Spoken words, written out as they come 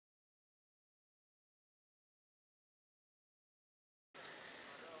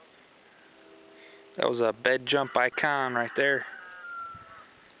That was a bed jump icon right there.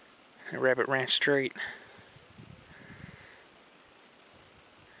 The rabbit ran straight.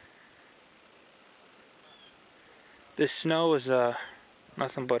 This snow is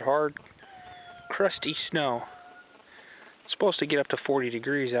nothing but hard, crusty snow. It's supposed to get up to 40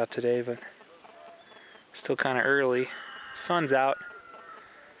 degrees out today, but still kind of early. Sun's out.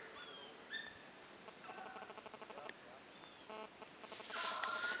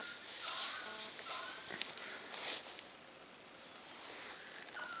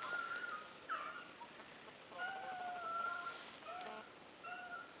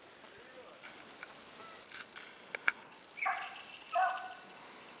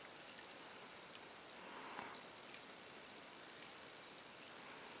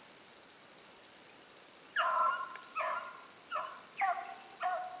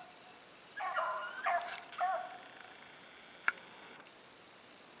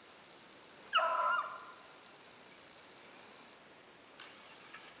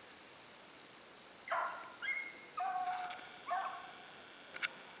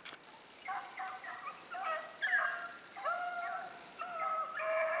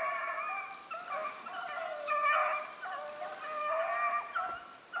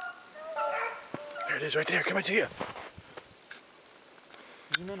 There it is right there, coming to you.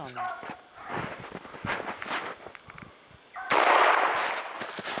 Zoom in on that.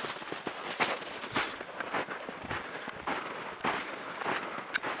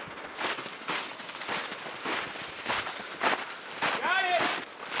 Got it!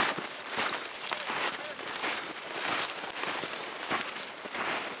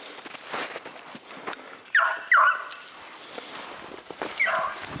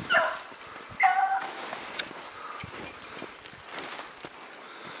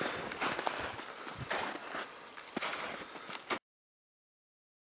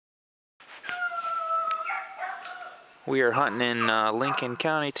 We are hunting in Lincoln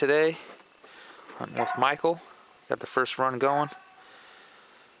County today. Hunting with Michael. Got the first run going.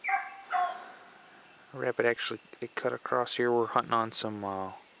 Rabbit actually it cut across here. We're hunting on some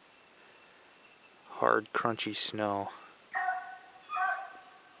hard, crunchy snow.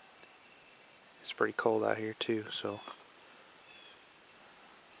 It's pretty cold out here too, so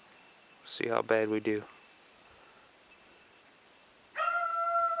see how bad we do.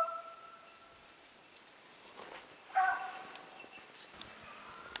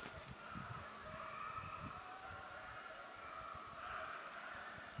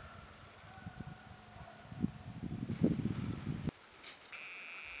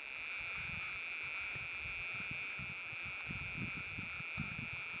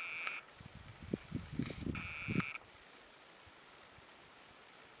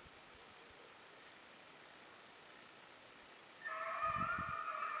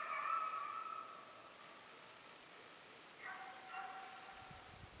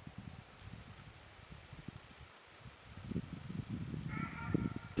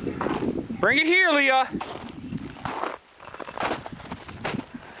 Bring it here, Leah.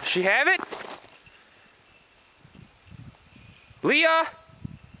 She have it? Leah!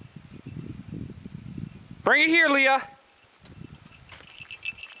 Bring it here, Leah.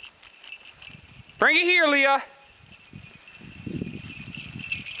 Bring it here, Leah.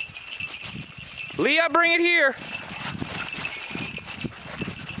 Leah, bring it here.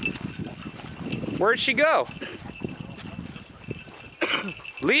 Where'd she go?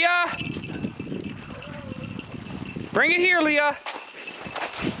 Leah! Bring it here, Leah.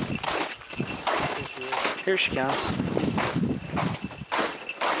 Here she comes.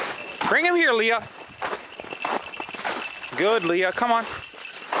 Bring him here, Leah. Good, Leah. Come on.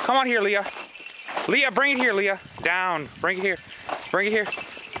 Come on here, Leah. Leah, bring it here, Leah. Down. Bring it here. Bring it here.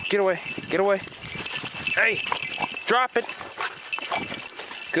 Get away. Get away. Hey, drop it.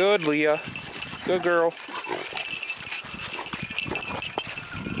 Good, Leah. Good girl.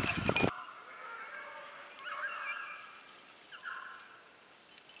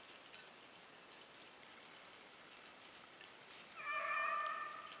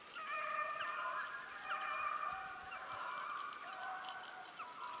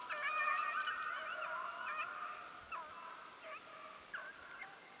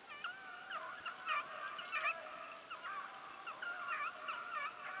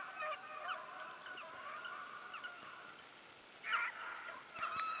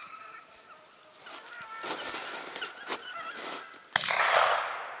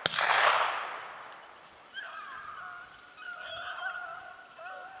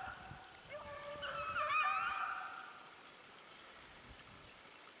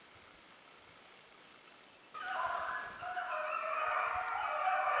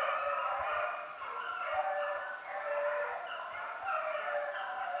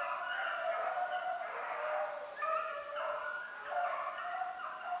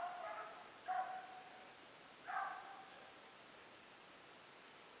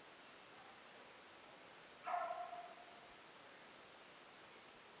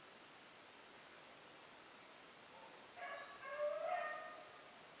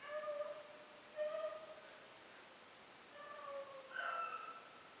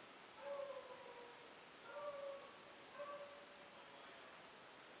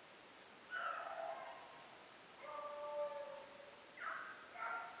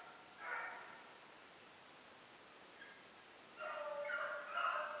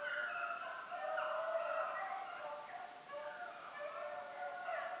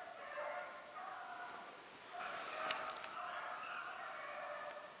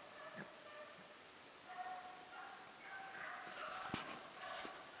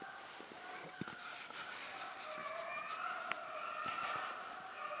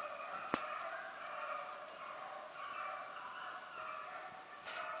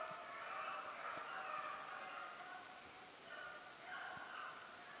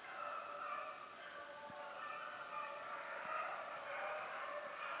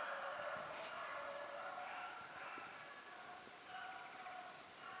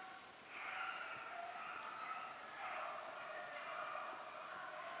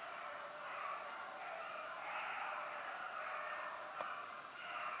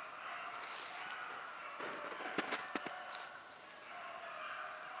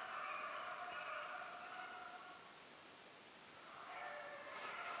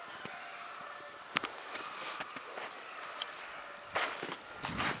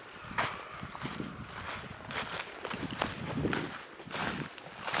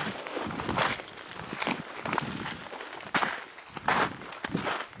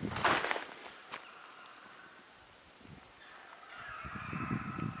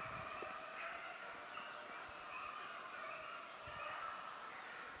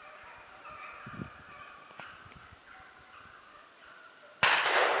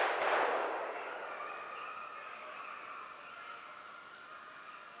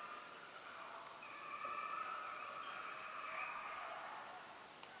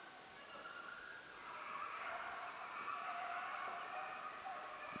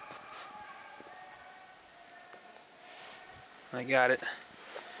 I got it.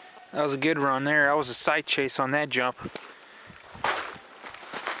 That was a good run there. That was a sight chase on that jump.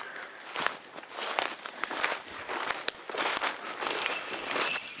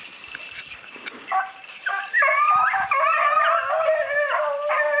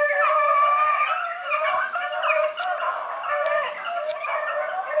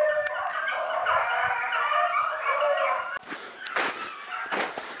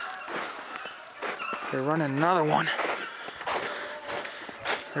 They're running another one.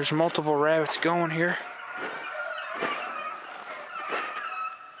 There's multiple rabbits going here.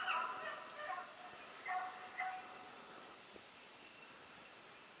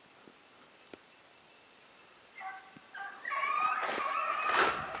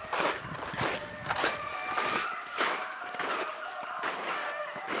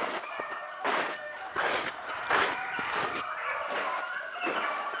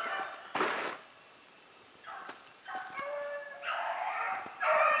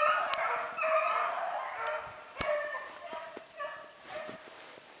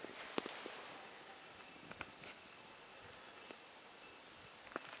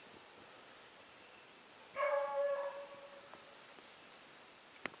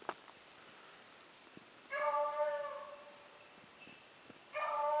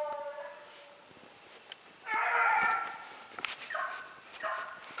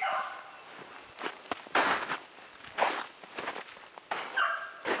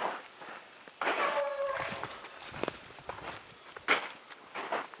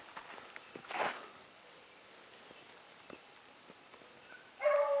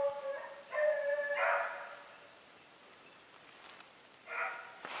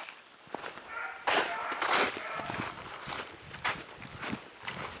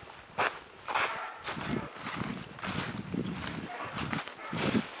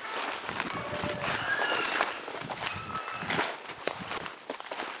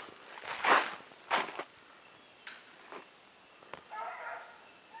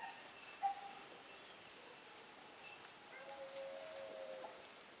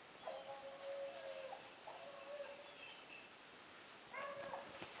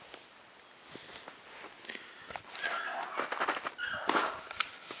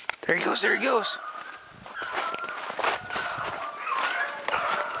 There he goes, there he goes.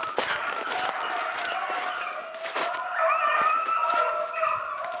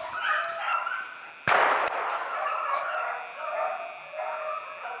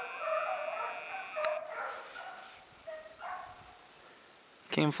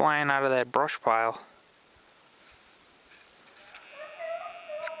 Came flying out of that brush pile.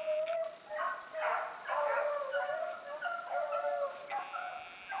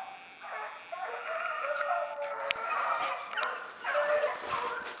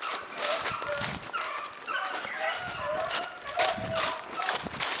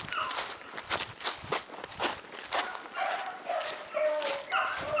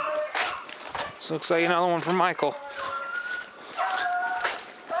 This looks like another one for Michael.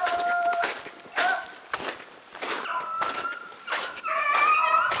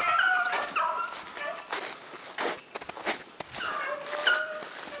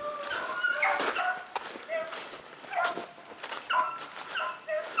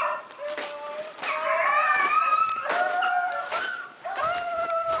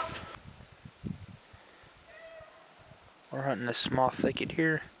 We're hunting a small thicket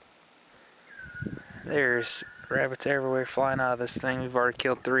here. There's rabbits everywhere flying out of this thing. We've already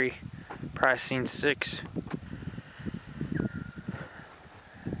killed 3. Probably seen 6.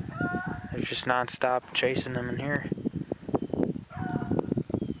 They're just non-stop chasing them in here.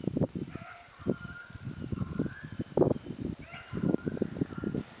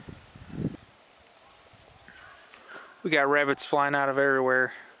 We got rabbits flying out of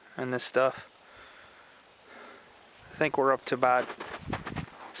everywhere and this stuff. I think we're up to about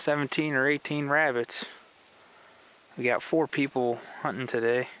 17 or 18 rabbits. We got 4 people hunting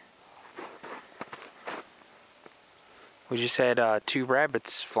today. We just had 2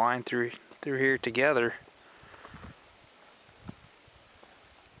 rabbits flying through here together.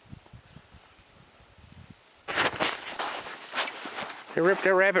 They ripped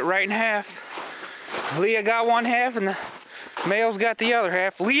that rabbit right in half. Leah got one half and the male's got the other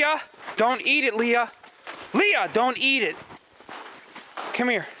half. Leah, don't eat it, Leah. Leah, don't eat it. Come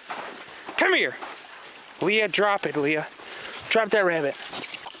here. Come here. Leah, drop it, Leah. Drop that rabbit.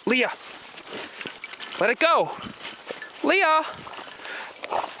 Leah. Let it go. Leah.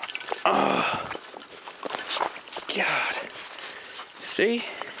 Oh. God. See?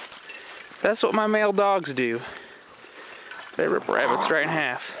 That's what my male dogs do. They rip rabbits right in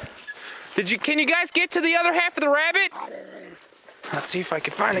half. Can you guys get to the other half of the rabbit? Let's see if I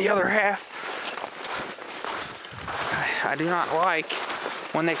can find the other half. I do not like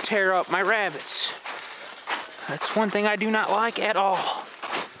when they tear up my rabbits. That's one thing I do not like at all.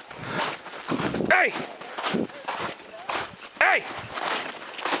 Hey! Hey!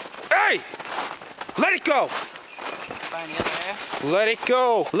 Hey! Let it go! Find the other half? Let it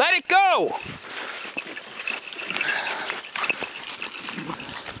go! Let it go!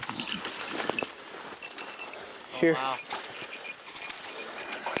 Here. Wow.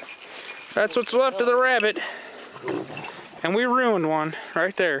 That's what's left of the rabbit. And we ruined one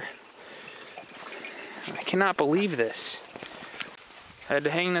right there. I cannot believe this. I had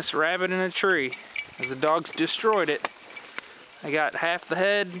to hang this rabbit in a tree as the dogs destroyed it. I got half the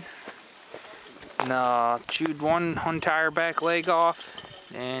head, and chewed one entire back leg off,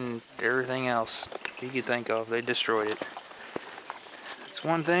 and everything else you could think of. They destroyed it. It's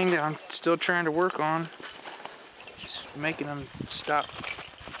one thing that I'm still trying to work on, just making them stop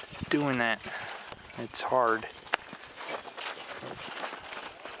doing that. It's hard.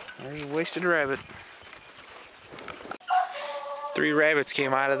 There's a wasted rabbit. 3 rabbits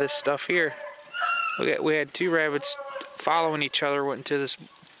came out of this stuff here. We had 2 rabbits following each other, went into this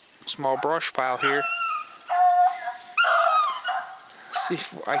small brush pile here. Let's see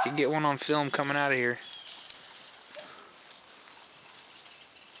if I can get one on film coming out of here.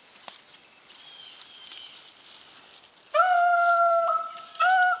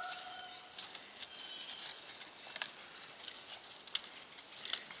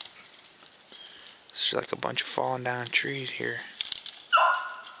 It's like a bunch of falling down trees here.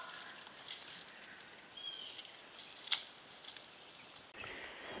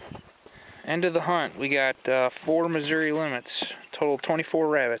 End of the hunt. We got 4 Missouri limits. Total 24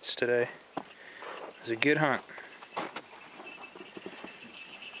 rabbits today. It was a good hunt.